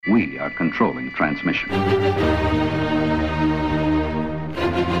We are controlling transmission.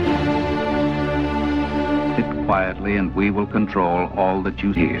 Sit quietly and we will control all that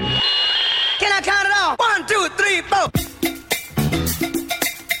you hear. Can I count it off? 1, 2, 3, 4.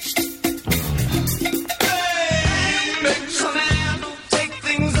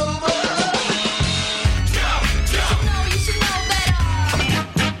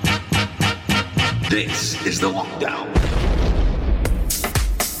 This is the Lockdown.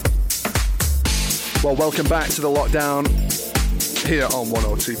 Well, welcome back to the Lockdown here on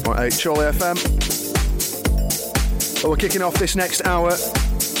 102.8 Chorley FM. Well, we're kicking off this next hour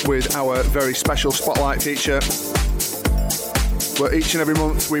with our very special Spotlight feature, where each and every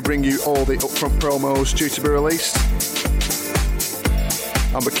month we bring you all the upfront promos due to be released.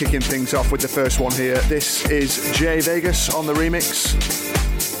 And we're kicking things off with the first one here. This is Jay Vegas on the remix.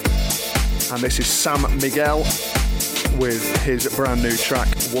 And this is Sam Miguel with his brand new track,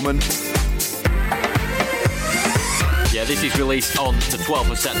 Woman. Yeah, this is released on the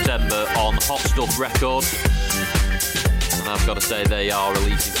 12th of September on Hot Stuff Records. And I've got to say, they are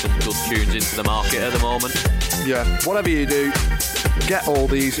releasing some good tunes into the market at the moment. Yeah, whatever you do, get all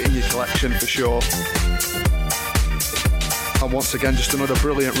these in your collection for sure. And once again, just another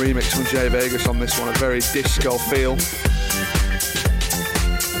brilliant remix from Jay Vegas on this one, a very disco feel.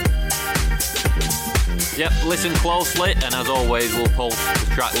 Yep, listen closely, and as always, we'll post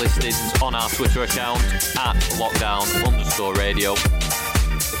the track listings on our Twitter account at lockdown_radio.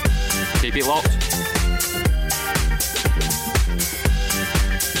 Keep it locked.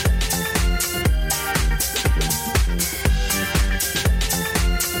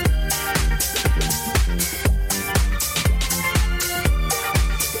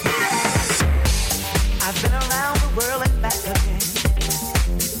 I've been around the world and back again.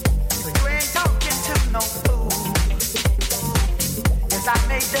 No fool, yes, I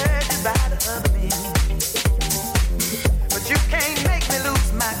may judge you by the other men, but you can't make me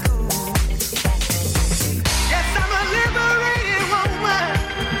lose my cool. Yes, I'm a liberated woman,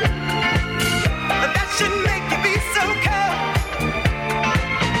 but that shouldn't make you be so cold.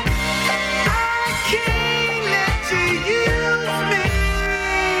 I can't let you use me.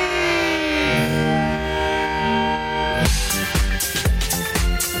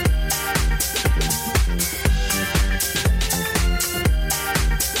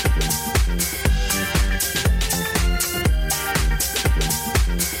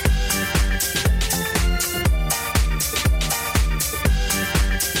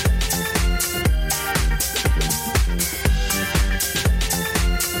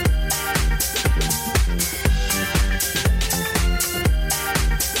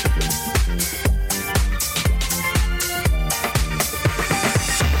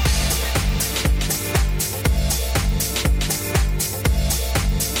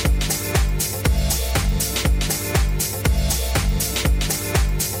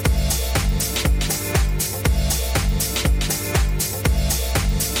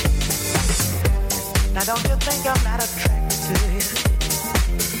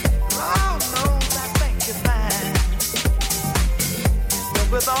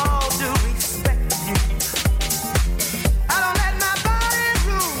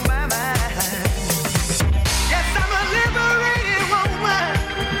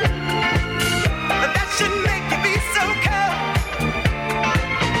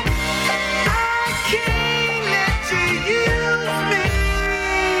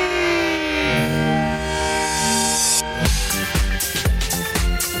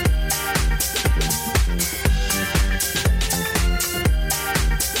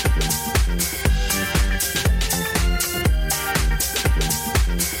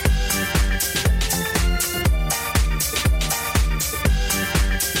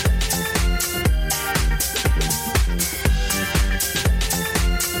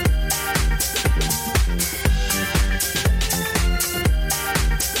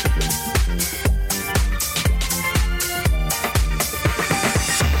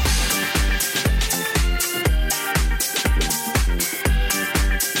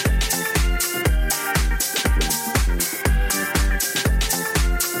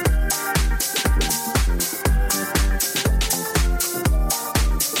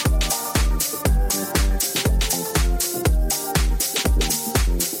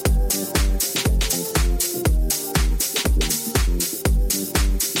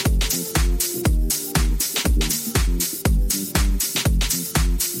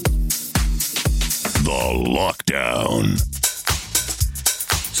 Lockdown.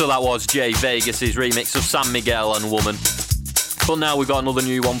 So that was Jay Vegas's remix of San Miguel and Woman. But now we've got another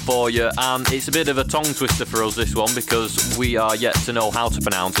new one for you, and it's a bit of a tongue twister for us, this one, because we are yet to know how to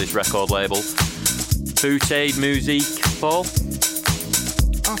pronounce this record label. Bootade Musique, Paul?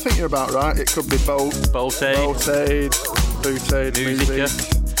 I think you're about right. It could be Bootade,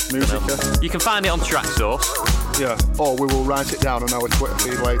 Musica. You can find it on Tracksource. Yeah, or we will write it down on our Twitter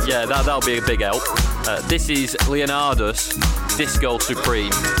feed later. Yeah, that'll be a big help. This is Leonardus Disco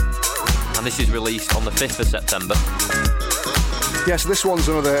Supreme, and this is released on the 5th of September. Yeah, so this one's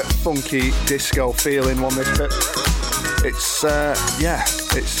another funky disco feeling one, this bit. It's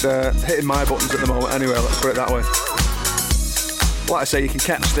hitting my buttons at the moment anyway, let's put it that way. Like I say, you can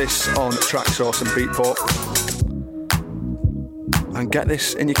catch this on Tracksource and Beatport. And get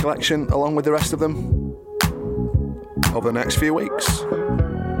this in your collection along with the rest of them over the next few weeks.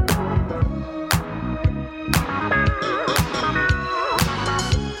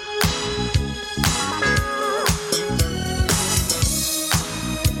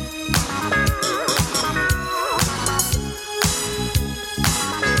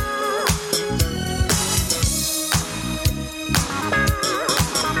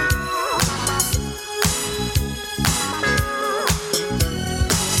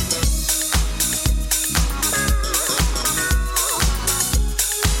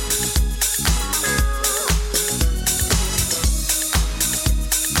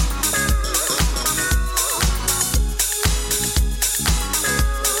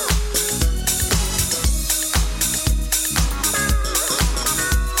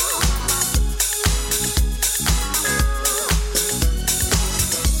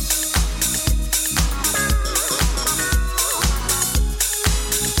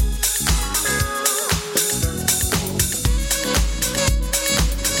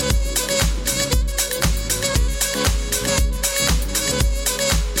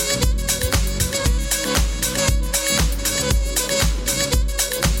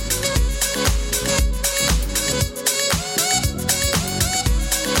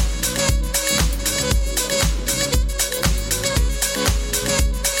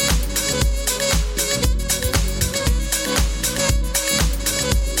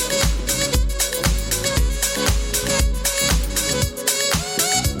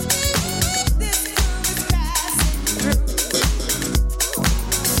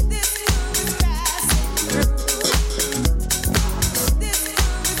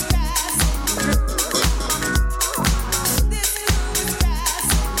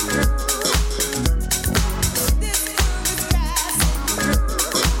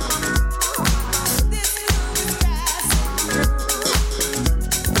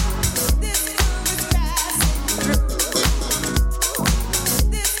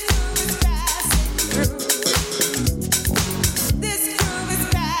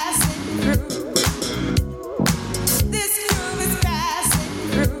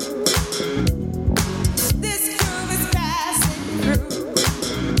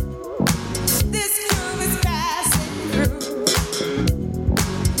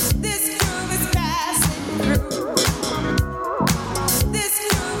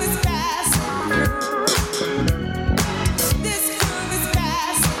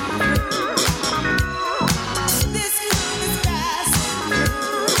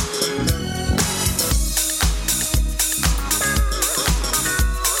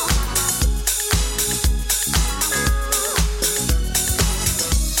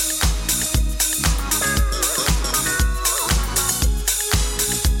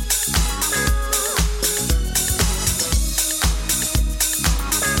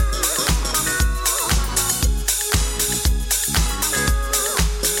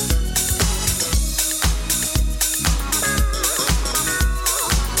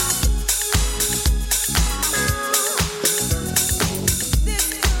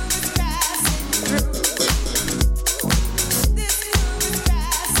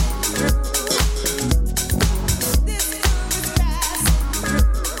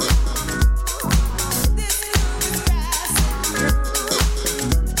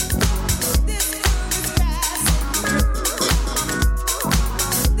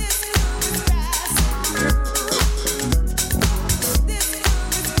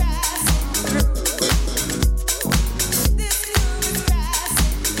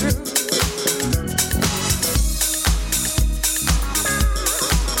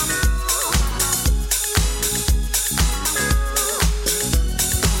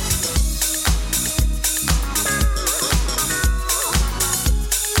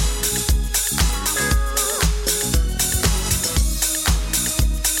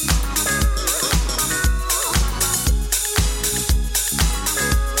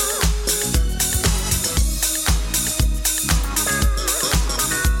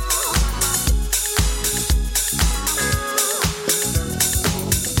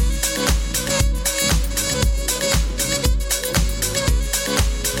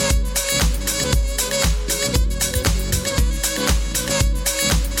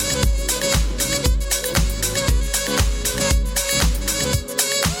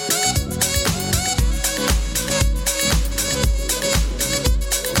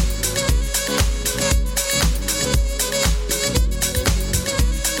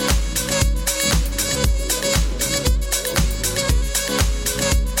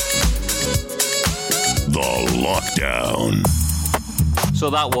 Lockdown. So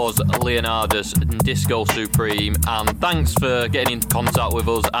that was Leonardus Disco Supreme, and thanks for getting in contact with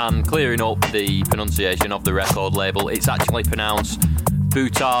us and clearing up the pronunciation of the record label. It's actually pronounced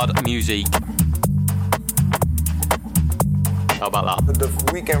Boutard Musique. How about that?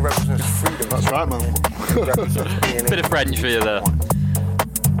 The weekend represents freedom. That's right, man. Bit of French for you there.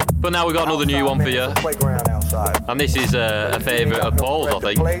 But now we've got another new one for you. Playground outside. And this is a favourite of Paul's,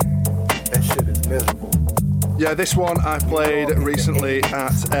 I think. That shit is miserable. Yeah, this one I played recently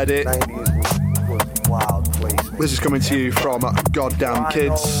at Edit. 90s was a wild place. This is coming to you from Goddamn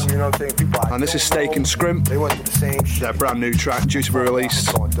Kids. You know what I'm saying? People And this is Steak and Scrimp. They went through the same shit. Their brand new track due to be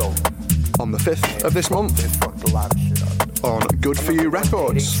released on the 5th of this month They fucked a lot of shit up. on Good For You They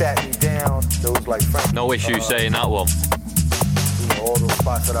Records. sat me down. There was like Frank. No issue saying that one. You know, all those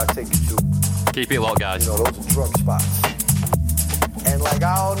spots that I take you to. Keep it locked, guys. You know, those are drug spots. And like,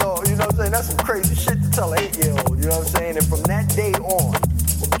 I don't know, you know what I'm saying? That's some crazy shit to tell an 8-year-old, you know what I'm saying? And from that day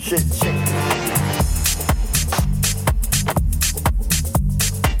on, shit changed.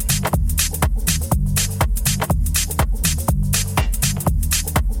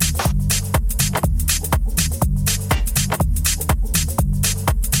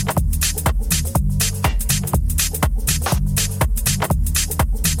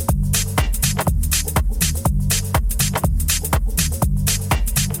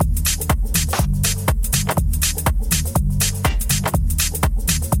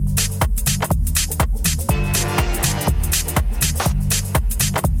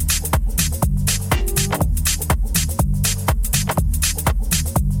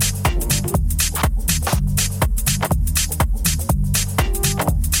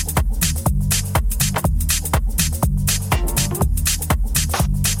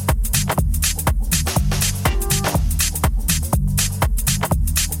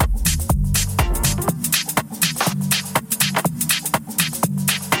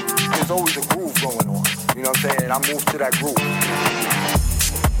 Always a groove going on, you know what I'm saying? And I move to that groove.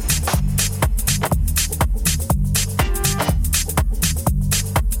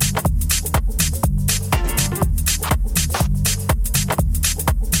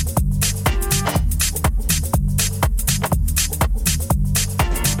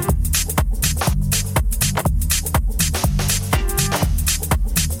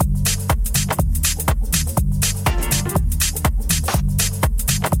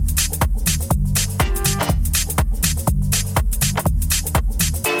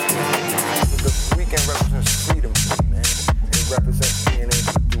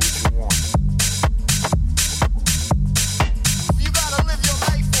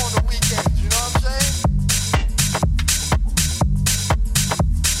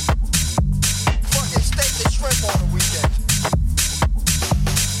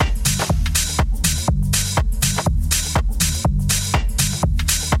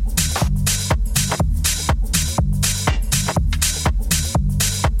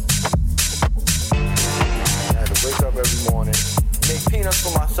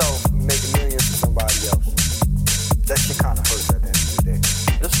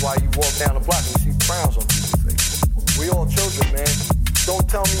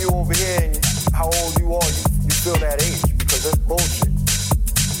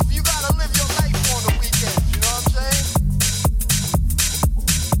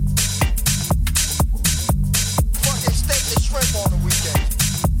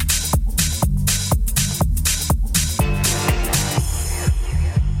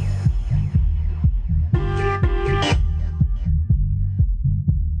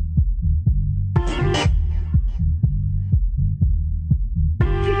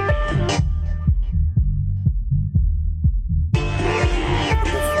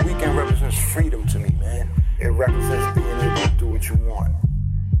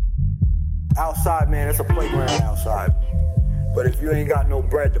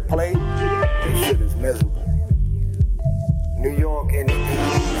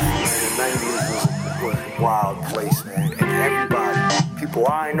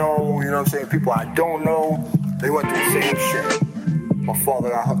 People I don't know, they went through the same shit. My father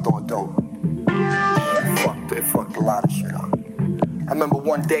got hooked on dope. They fucked a lot of shit up. I remember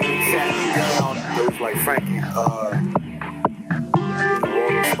one day he sat me down. It was like, Frankie, you know, all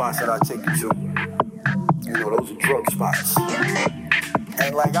those spots that I take you to, you know, those are drug spots.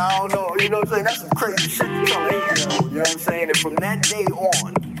 And like, I don't know, you know what I'm saying? That's some crazy shit to tell an 8-year-old, you know what I'm saying? And from that day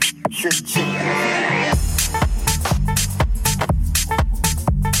on, shit changed.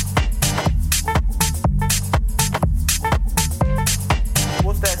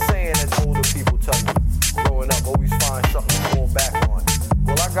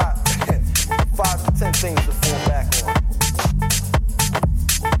 Things to fall back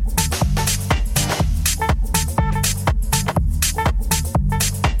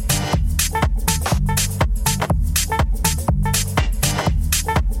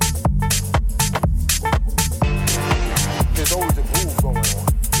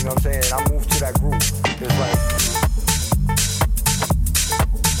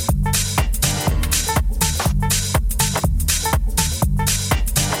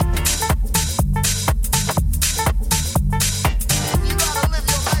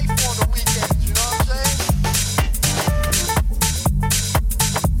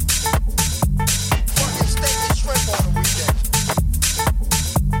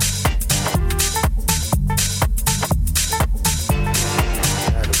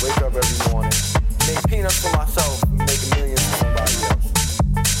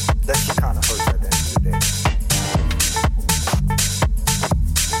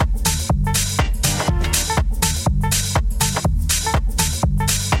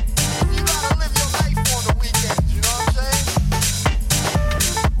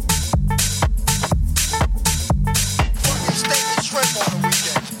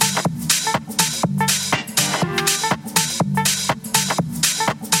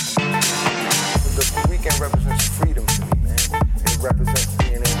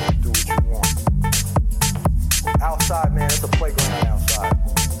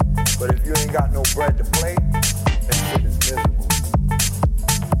But if you ain't got no bread to play, that shit is miserable.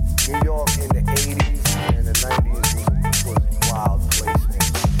 New York in the 80s and the 90s was a wild place, man.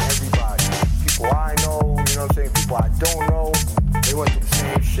 Everybody, people I know, you know what I'm saying, people I don't know, they went through the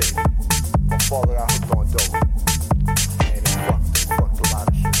same shit. My father got hooked on dope. And he fucked a lot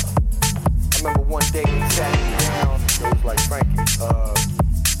of shit up. I remember one day he sat me down, it was like, Frankie, you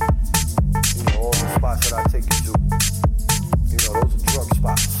know, all the spots that I take you to, you know, those are drug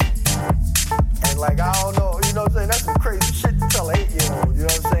spots. And like, I don't know, you know what I'm saying, that's some crazy shit to tell an 8-year-old, you know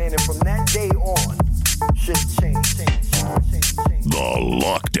what I'm saying? And from that day on, shit changed. The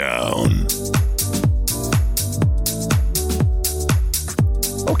Lockdown.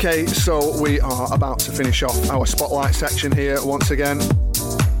 Okay, so we are about to finish off our spotlight section here once again.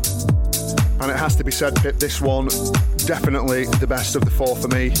 And it has to be said, Pip, this one, definitely the best of the four for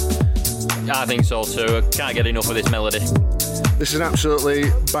me. I think so too. I can't get enough of this melody. This is an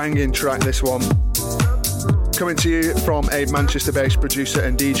absolutely banging track, this one. Coming to you from a Manchester-based producer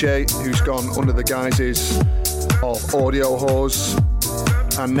and DJ who's gone under the guises of Audio Hose.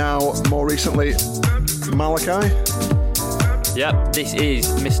 And now, more recently, Malachi. Yep, this is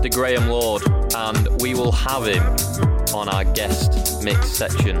Mr. Graham Lord, and we will have him on our guest mix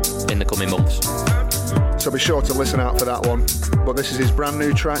section in the coming months. So be sure to listen out for that one. But this is his brand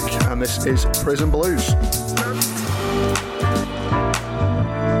new track, and this is Prison Blues.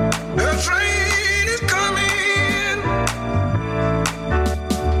 The train is coming.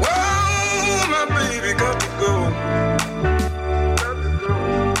 Whoa, my baby got to go.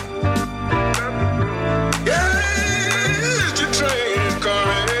 Yes, the train is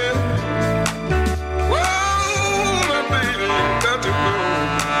coming. Whoa, my baby got to go.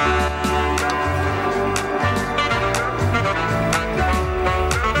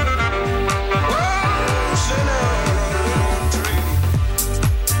 Whoa, sit down.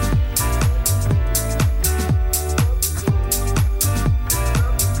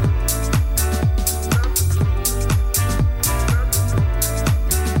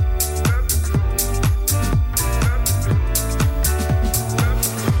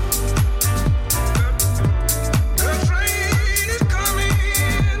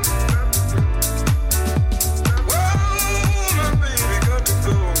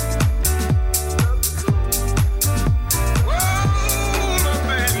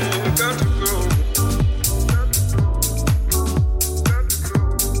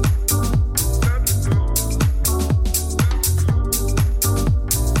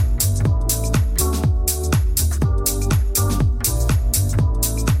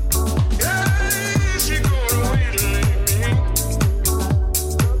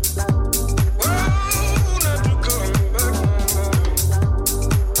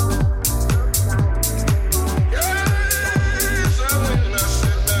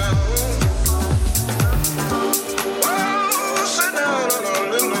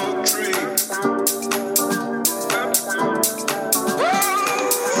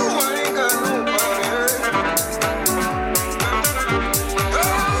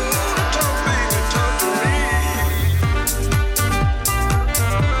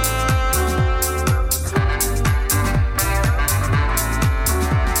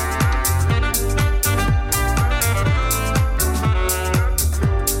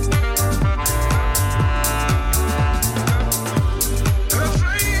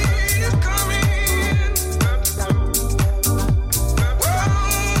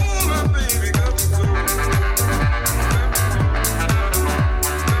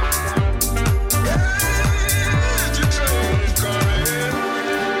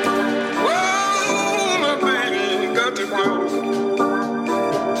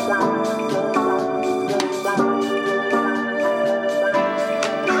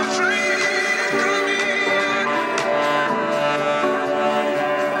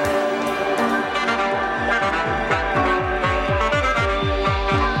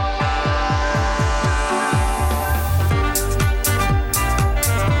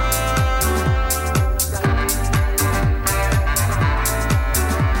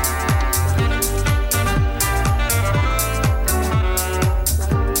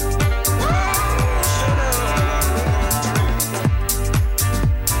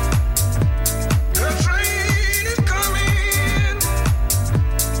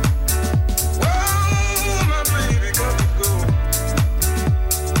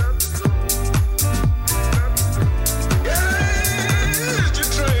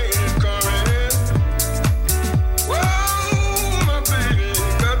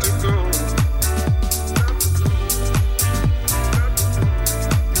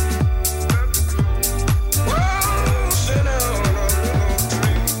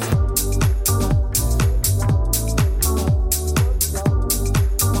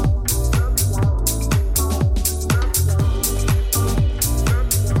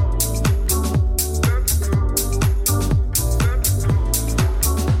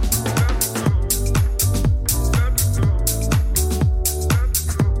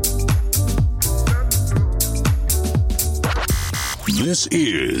 This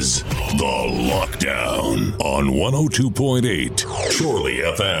is The Lockdown on 102.8 Surely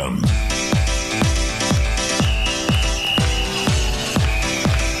FM.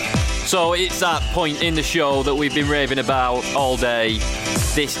 So it's that point in the show that we've been raving about all day.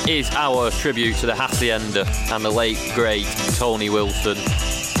 This is our tribute to the Hacienda and the late, great Tony Wilson.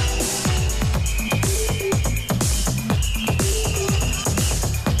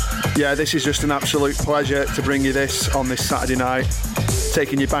 Yeah, this is just an absolute pleasure to bring you this on this Saturday night,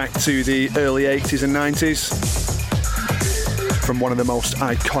 taking you back to the early 80s and 90s from one of the most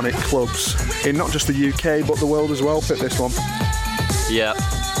iconic clubs in not just the UK but the world as well. Fit this one. Yeah.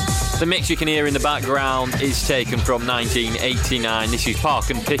 The mix you can hear in the background is taken from 1989. This is Park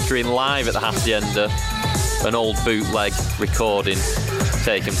and Pickering live at the Hacienda, an old bootleg recording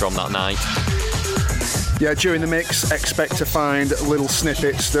taken from that night. Yeah, during the mix, expect to find little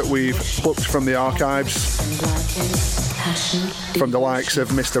snippets that we've plucked from the archives, from the likes of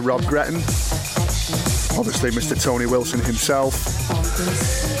Mr. Rob Gretton, obviously Mr. Tony Wilson himself,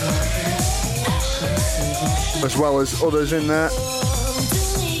 as well as others in there.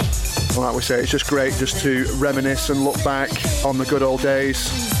 Like we say, it's just great just to reminisce and look back on the good old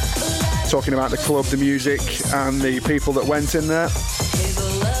days, talking about the club, the music, and the people that went in there.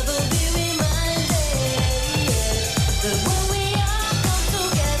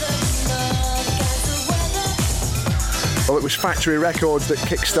 Well, it was Factory Records that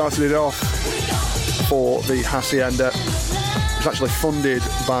kick-started it off for the Hacienda. It was actually funded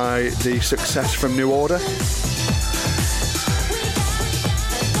by the Success from New Order.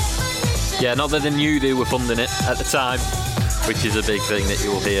 Yeah, not that they knew they were funding it at the time, which is a big thing that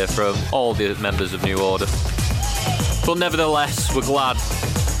you'll hear from all the members of New Order. But nevertheless, we're glad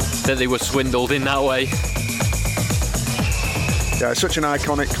that they were swindled in that way. Yeah, such an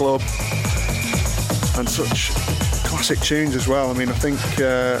iconic club and such classic tunes as well. I mean, I think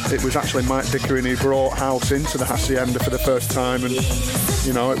it was actually Mike Pickering who brought house into the Hacienda for the first time, and,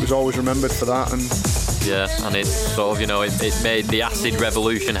 you know, it was always remembered for that. And yeah, and it sort of, you know, it made the acid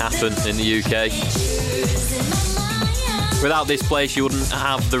revolution happen in the UK. Without this place, you wouldn't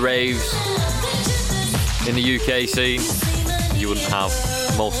have the raves in the UK scene. You wouldn't have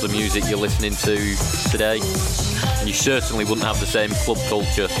most of the music you're listening to today. And you certainly wouldn't have the same club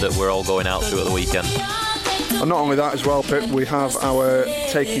culture that we're all going out to at the weekend. And not only that as well, Pip, we have our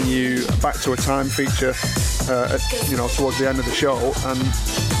Taking You Back to a Time feature, towards the end of the show. And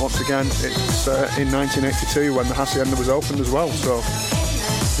once again, it's in 1982 when the Hacienda was opened as well. So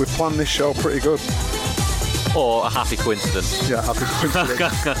we've planned this show pretty good. Or a happy coincidence. Yeah, happy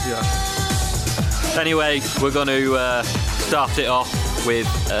coincidence. Yeah. Anyway, we're going to start it off with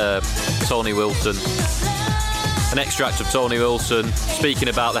Tony Wilson. An extract of Tony Wilson speaking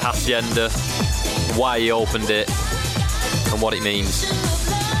about the Hacienda, why he opened it, and what it means.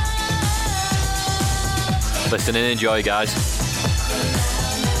 Listen and enjoy, guys.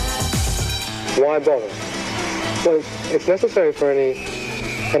 Why bother? Well, it's necessary for any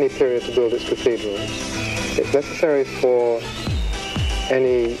period to build its cathedral. It's necessary for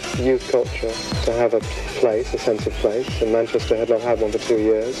any youth culture to have a place, a sense of place. And Manchester had not had one for 2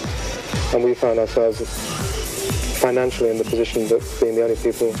 years. And we found ourselves financially in the position of being the only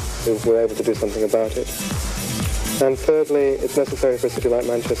people who were able to do something about it. And thirdly, it's necessary for a city like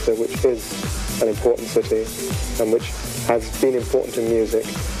Manchester, which is an important city and which has been important in music,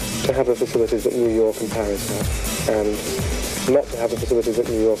 to have the facilities that New York and Paris have. And not to have the facilities that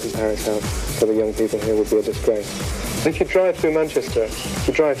New York and Paris have for the young people here would be a disgrace. If you drive through Manchester,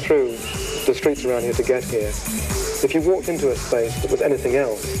 you drive through the streets around here to get here, if you walked into a space that was anything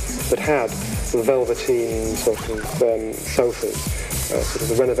else, that had the velveteen sort of sofas, sort of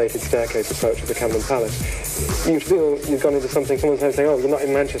the renovated staircase approach of the Camden Palace, you'd feel you've gone into something, someone's saying, oh, you're not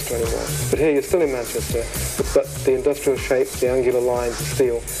in Manchester anymore. But here you're still in Manchester, but the industrial shapes, the angular lines, the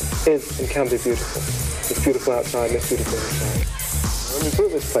steel, is and can be beautiful. It's beautiful outside and it's beautiful inside. When we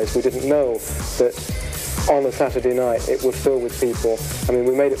built this place, we didn't know that on a Saturday night it would fill with people. I mean,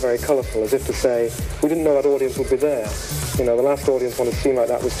 we made it very colourful, as if to say, we didn't know that audience would be there. You know, the last audience one had seen like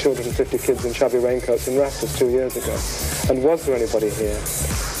that was 250 kids in shabby raincoats in rafters 2 years ago. And was there anybody here?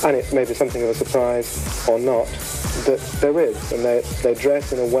 And it may be something of a surprise or not, that there is. And they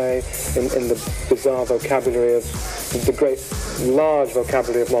dress in a way, in the bizarre vocabulary of the great, large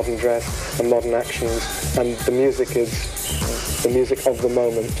vocabulary of modern dress and modern actions. And the music is the music of the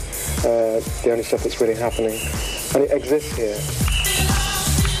moment, the only stuff that's really happening. And it exists here.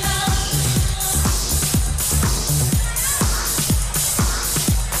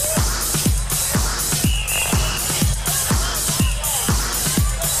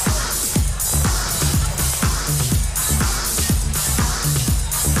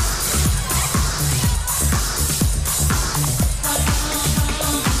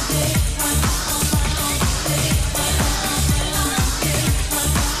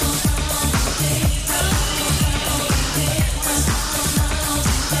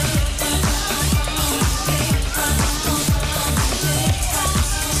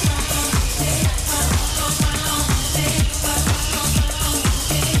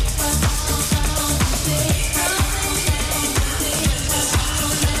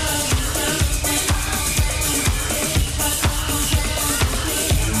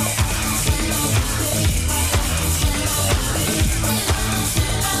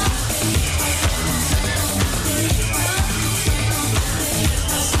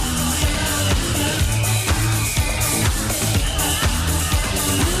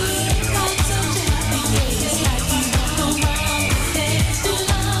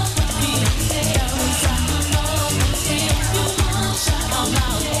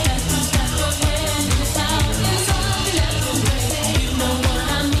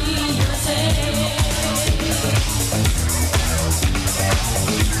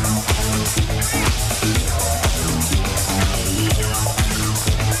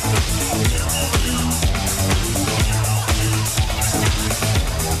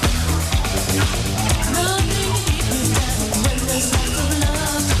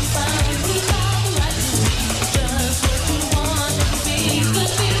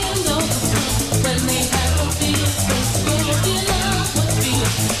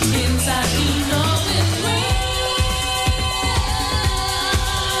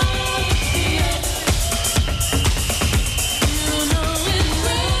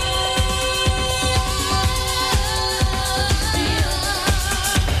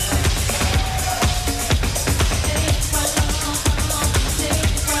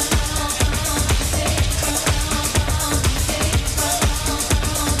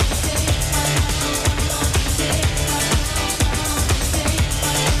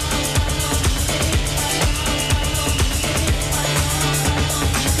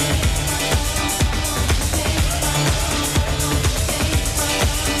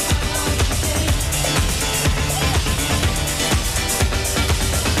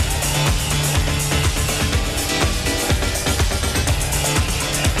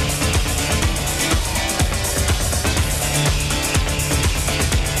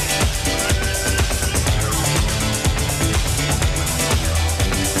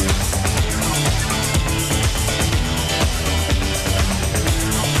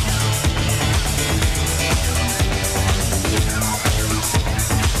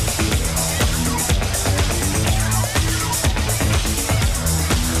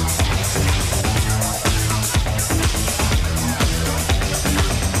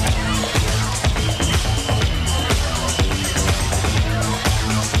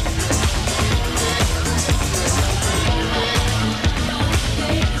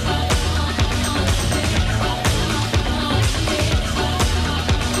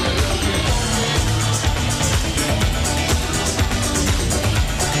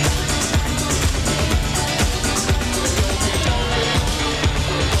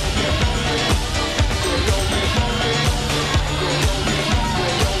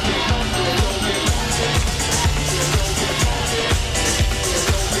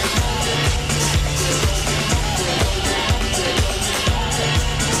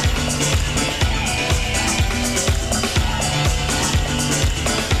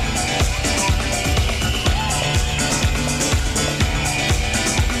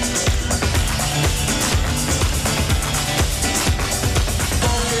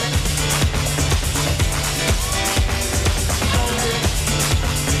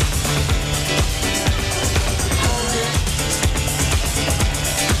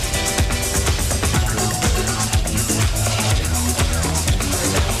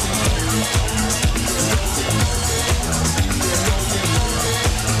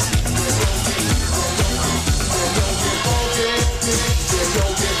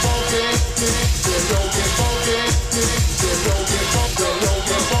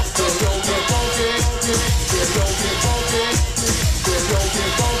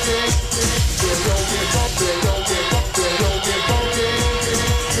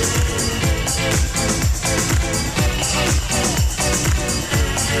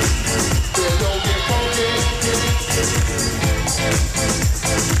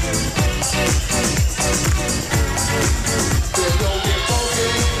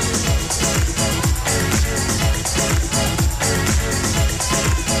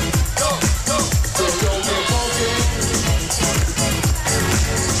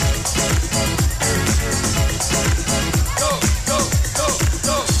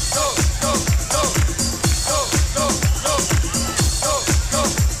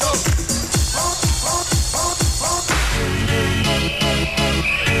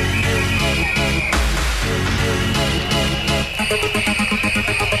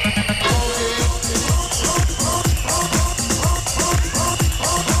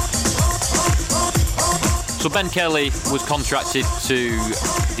 So Ben Kelly was contracted to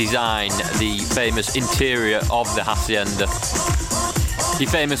design the famous interior of the Hacienda. He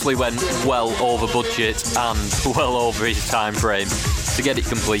famously went well over budget and well over his time frame to get it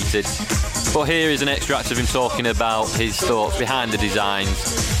completed. But here is an extract of him talking about his thoughts behind the designs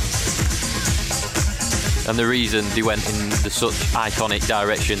and the reason they went in the such iconic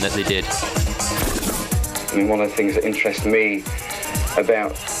direction that they did. I mean, one of the things that interests me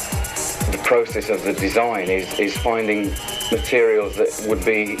about the process of the design is finding materials that would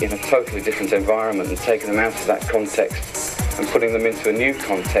be in a totally different environment and taking them out of that context and putting them into a new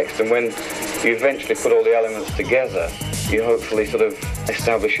context. And when you eventually put all the elements together, you hopefully sort of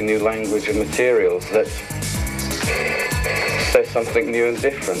establish a new language of materials that says something new and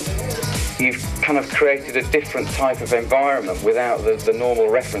different. You've kind of created a different type of environment without the normal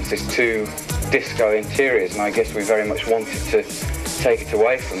references to disco interiors, and I guess we very much wanted to take it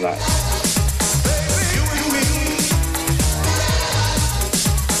away from that.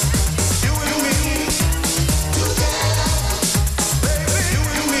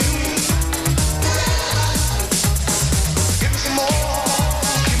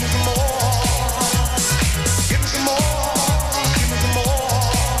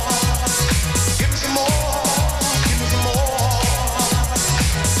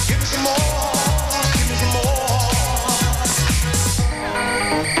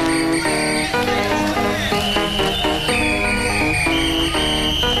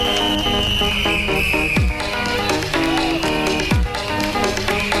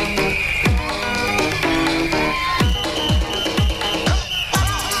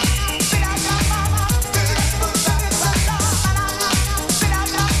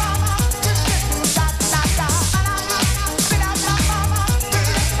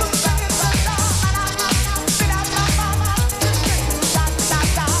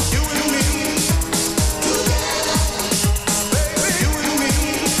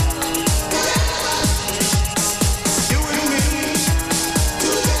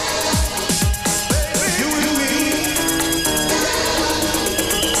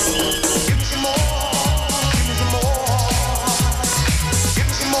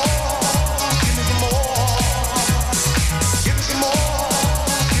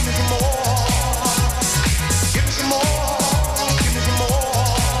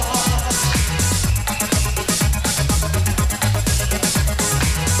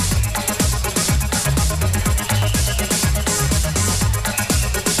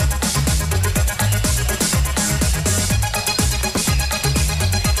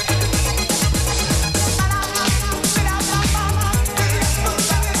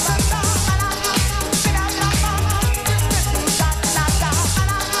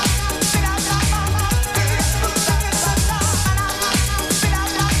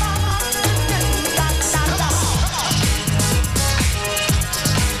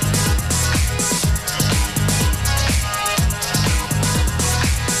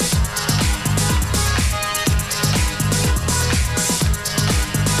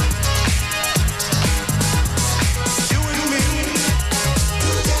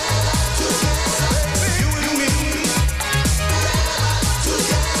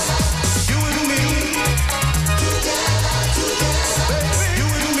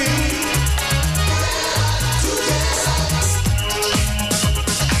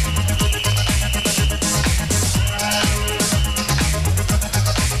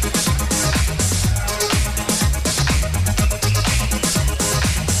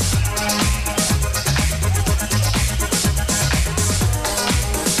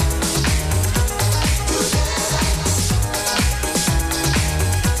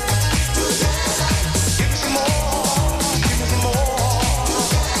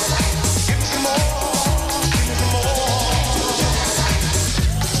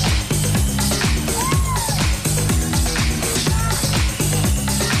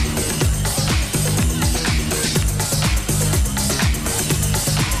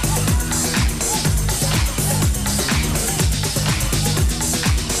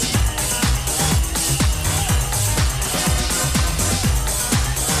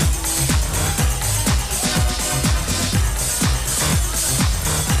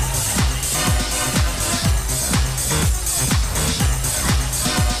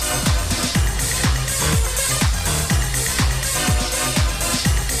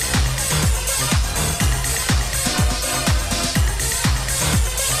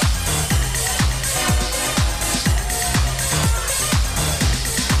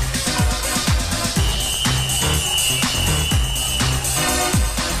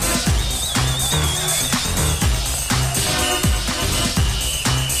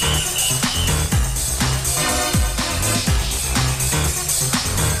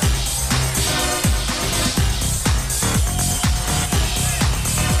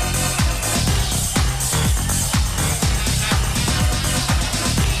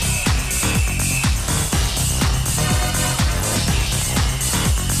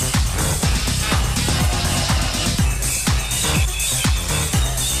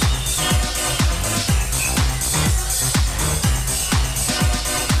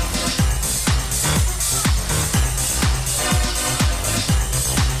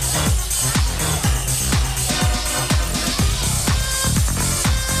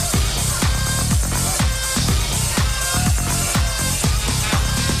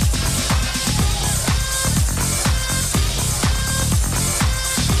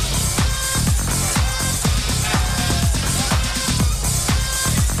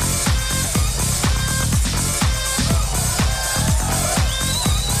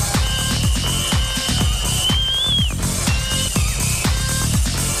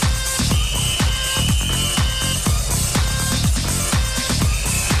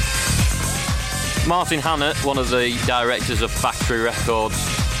 Martin Hannett, one of the directors of Factory Records,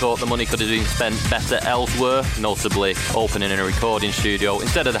 thought the money could have been spent better elsewhere, notably opening in a recording studio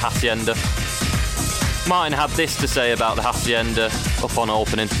instead of the Hacienda. Martin had this to say about the Hacienda upon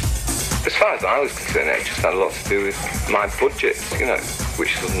opening. As far as I was concerned, it just had a lot to do with my budget, you know,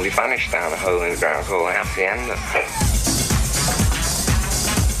 which suddenly vanished down a hole in the ground called the Hacienda.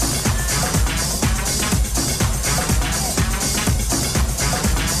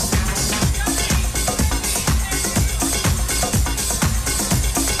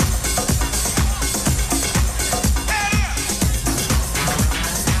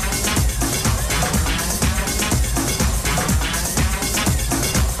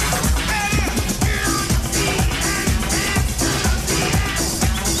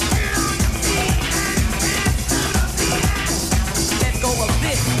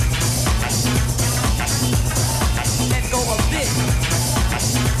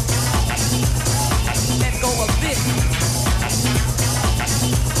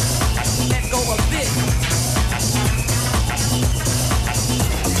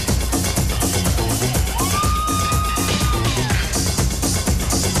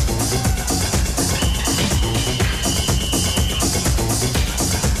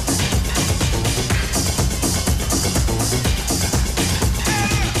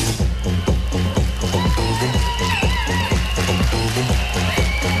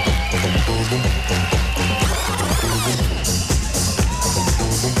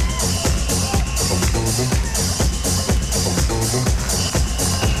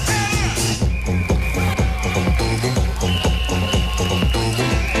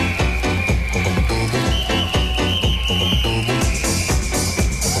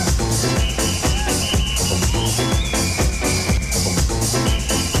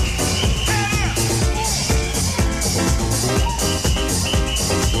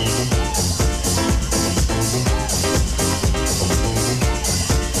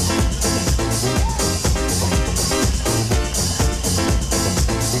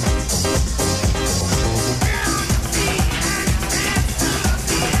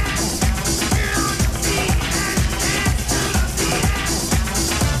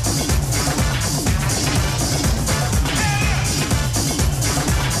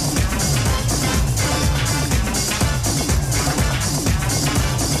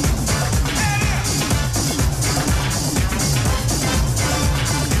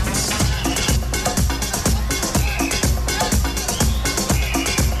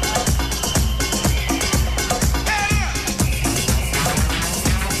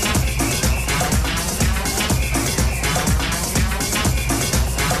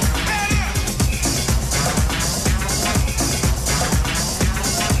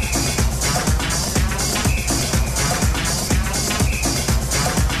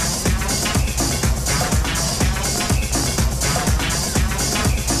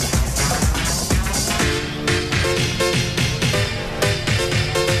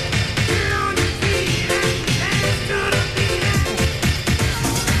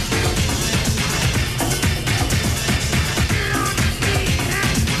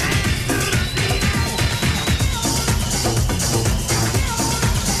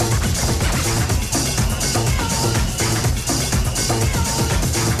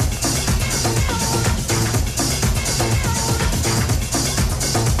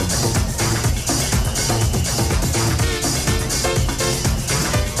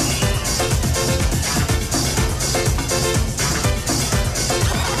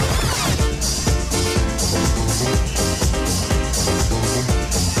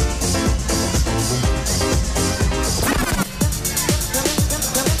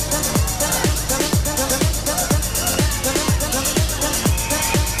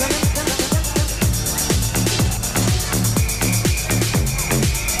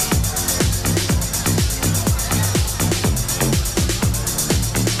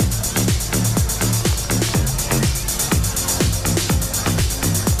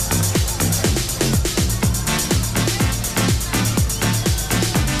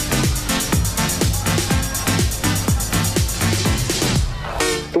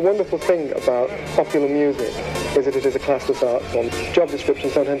 wonderful thing about popular music is that it is a classless art form. Job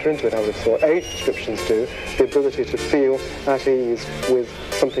descriptions don't enter into it, I would have thought. Age descriptions do. The ability to feel at ease with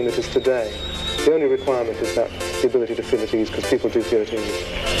something that is today. The only requirement is that the ability to feel at ease, because people do feel at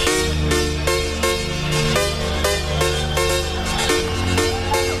ease.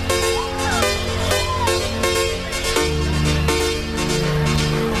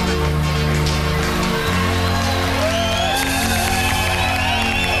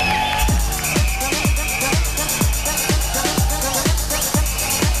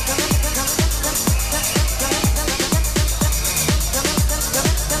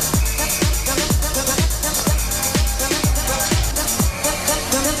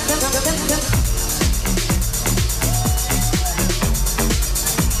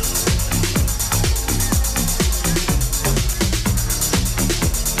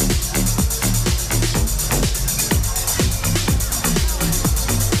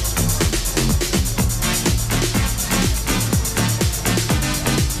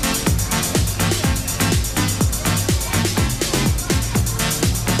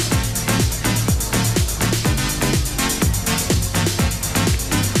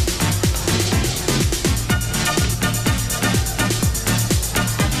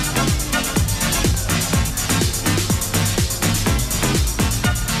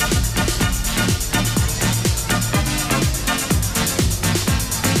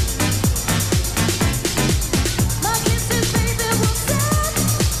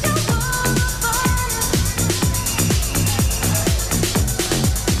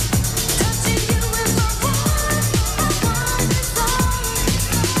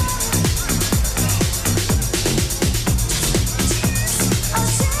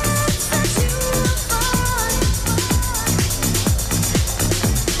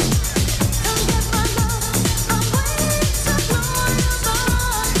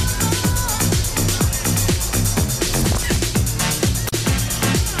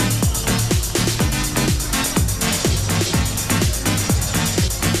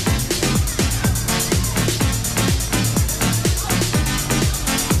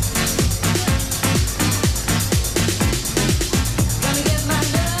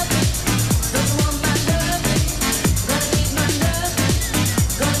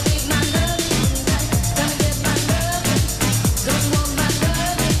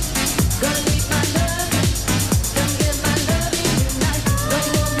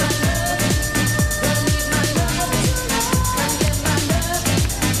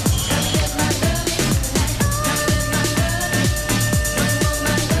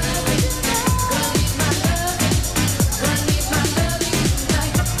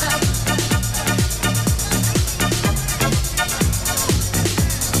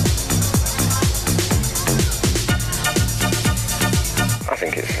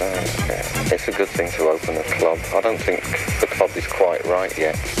 it's a good thing to open a club. I don't think the club is quite right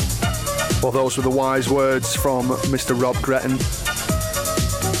yet. Well, those were the wise words from Mr. Rob Gretton,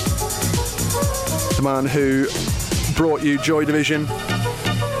 the man who brought you Joy Division.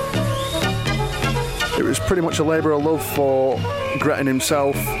 It was pretty much a labour of love for Gretton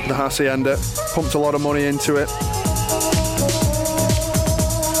himself, the Hacienda. Pumped a lot of money into it.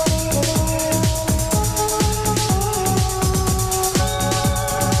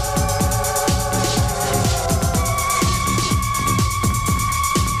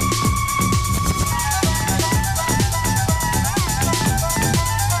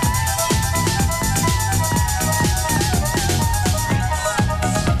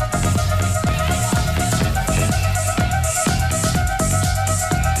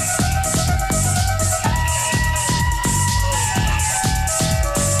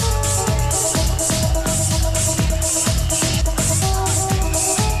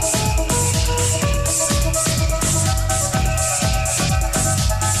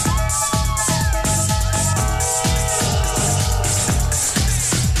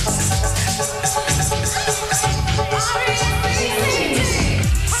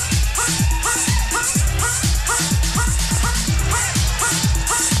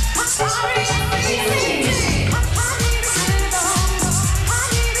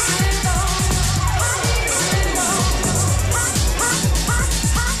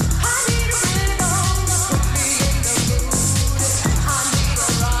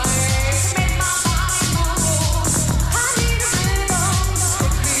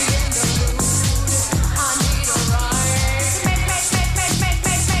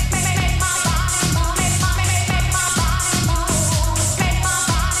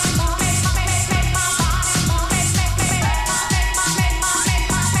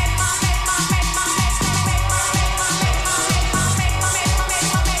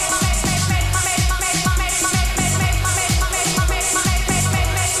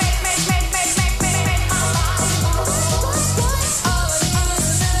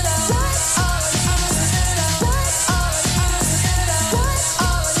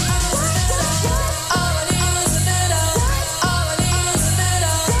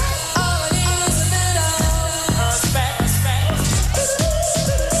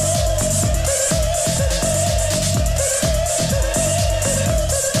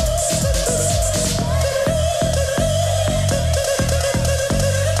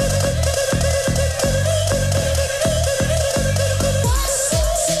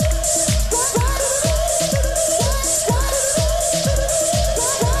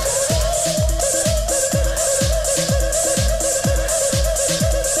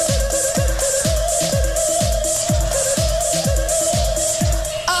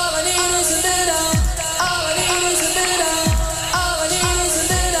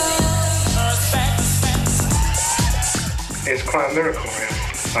 It's quite a miracle, really,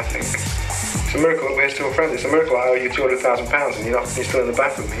 I think. It's a miracle that we're still friends. It's a miracle I owe you £200,000 and you're still in the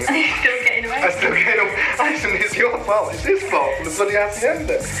back with me. Are you still getting away? I'm still getting away. Listen, it's your fault. It's his fault for the bloody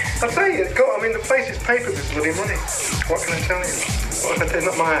Hacienda. I tell you, the place is paid with this bloody money. What can I tell you? What if I did?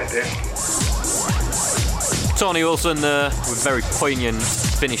 Not my idea. Tony Wilson with very poignant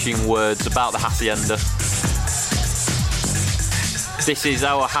finishing words about the Hacienda. This is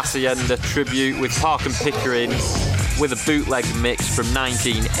our Hacienda tribute with Park and Pickering with a bootleg mix from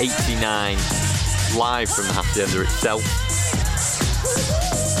 1989, live from the Hacienda itself.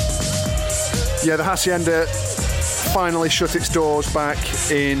 Yeah, the Hacienda finally shut its doors back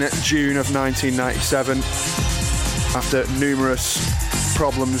in June of 1997 after numerous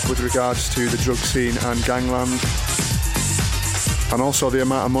problems with regards to the drug scene and gangland, and also the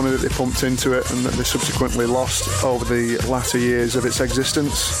amount of money that they pumped into it and that they subsequently lost over the latter years of its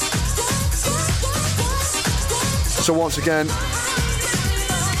existence. So once again,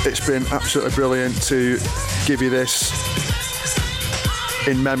 it's been absolutely brilliant to give you this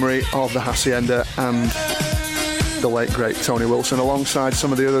in memory of the Hacienda and the late great Tony Wilson, alongside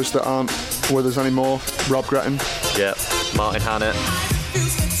some of the others that aren't with us anymore. Rob Gretton. Yep, Martin Hannett.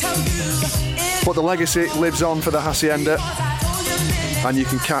 But the legacy lives on for the Hacienda, and you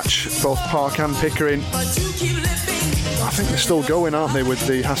can catch both Park and Pickering. I think they're still going, aren't they, with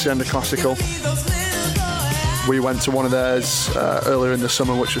the Hacienda Classical? We went to one of theirs earlier in the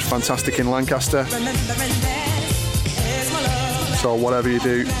summer, which was fantastic, in Lancaster. So whatever you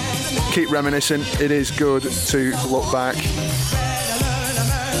do, keep reminiscing. It is good to look back.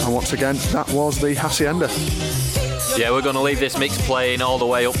 And once again, that was the Hacienda. Yeah, we're going to leave this mix playing all the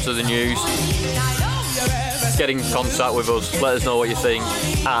way up to the news. Get in contact with us. Let us know what you think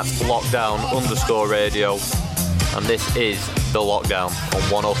at lockdown_radio. And this is The Lockdown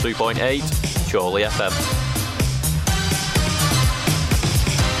on 102.8 Chorley FM.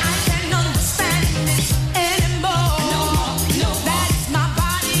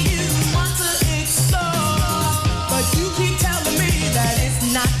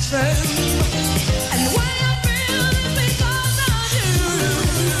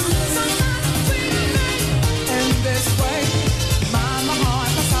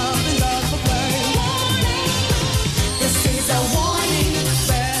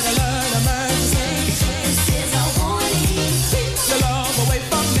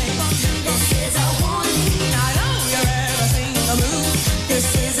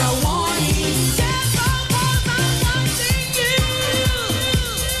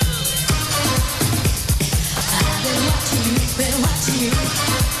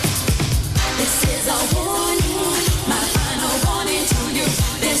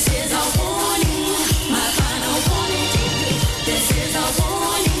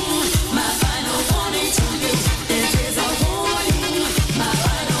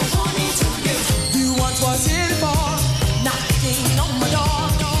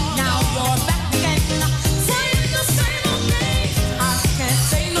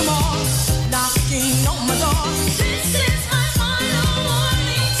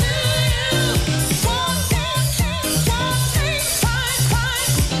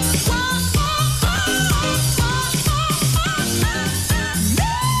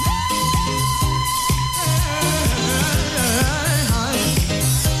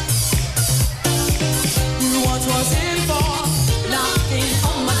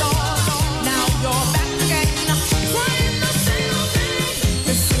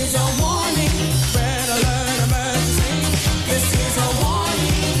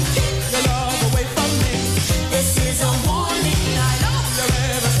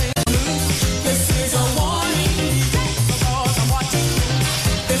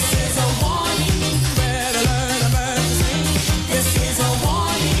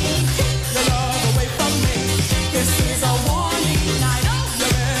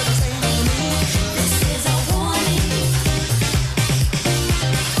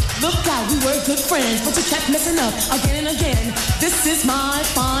 But you kept messing up again and again. This is my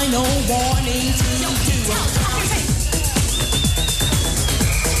final warning to you.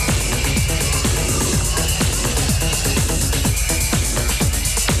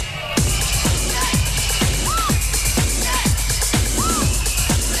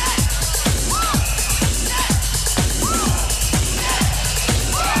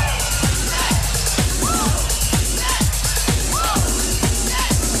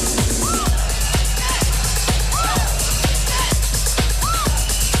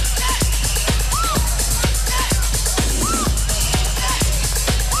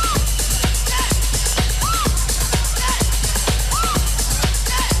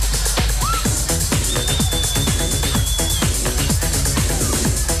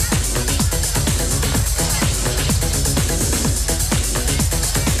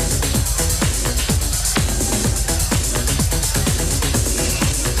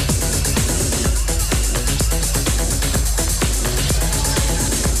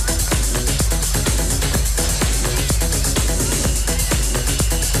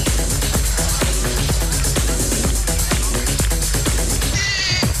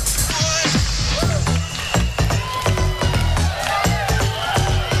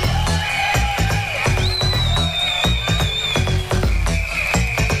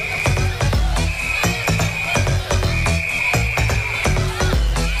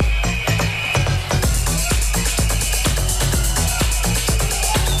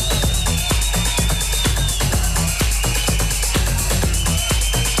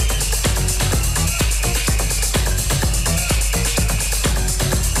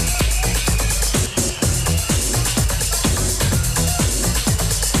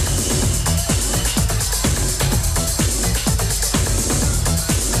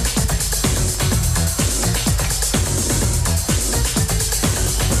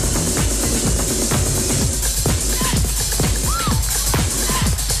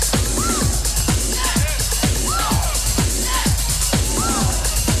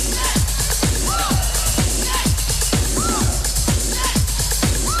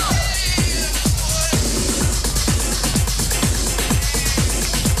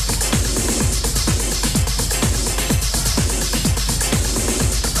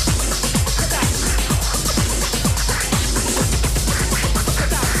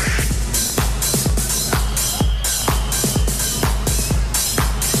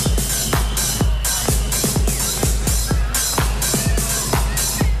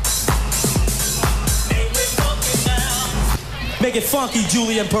 Make it funky,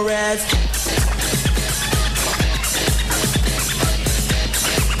 Julian Perez.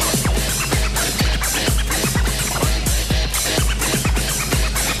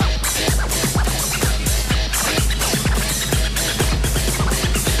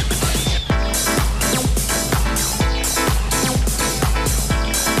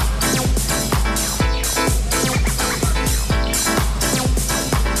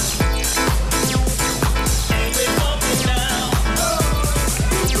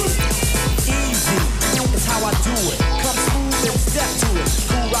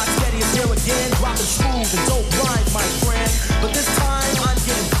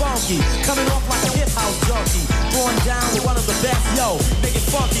 Coming off like a hip house junkie, going down with one of the best. Yo, make it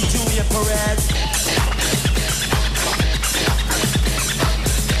funky, Julian Perez.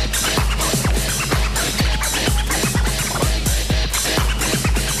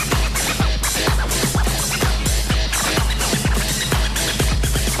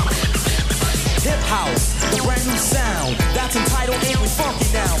 Hip house, the brand new sound that's entitled Ain't We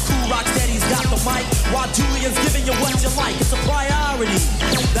Funky Now. Cool Rock Steady's got the mic while Julian's giving you what you like. It's a priority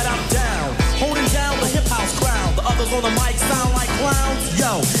that I'm down, holding down the hip house crown. The others on the mic sound like clowns.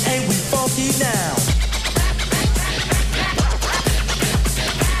 Yo, ain't we funky now?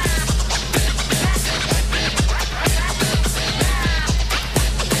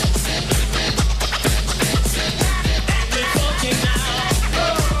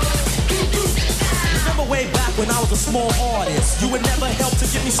 Way back when I was a small artist, you would never help to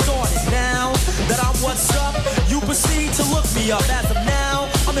get me started. Now that I'm what's up, you proceed to look me up. As of now,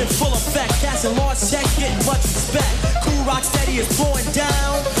 I'm in full effect, cashing large checks, getting much respect. Cool Rock Steady is flowing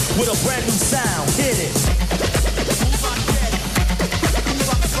down with a brand new sound. Hit it.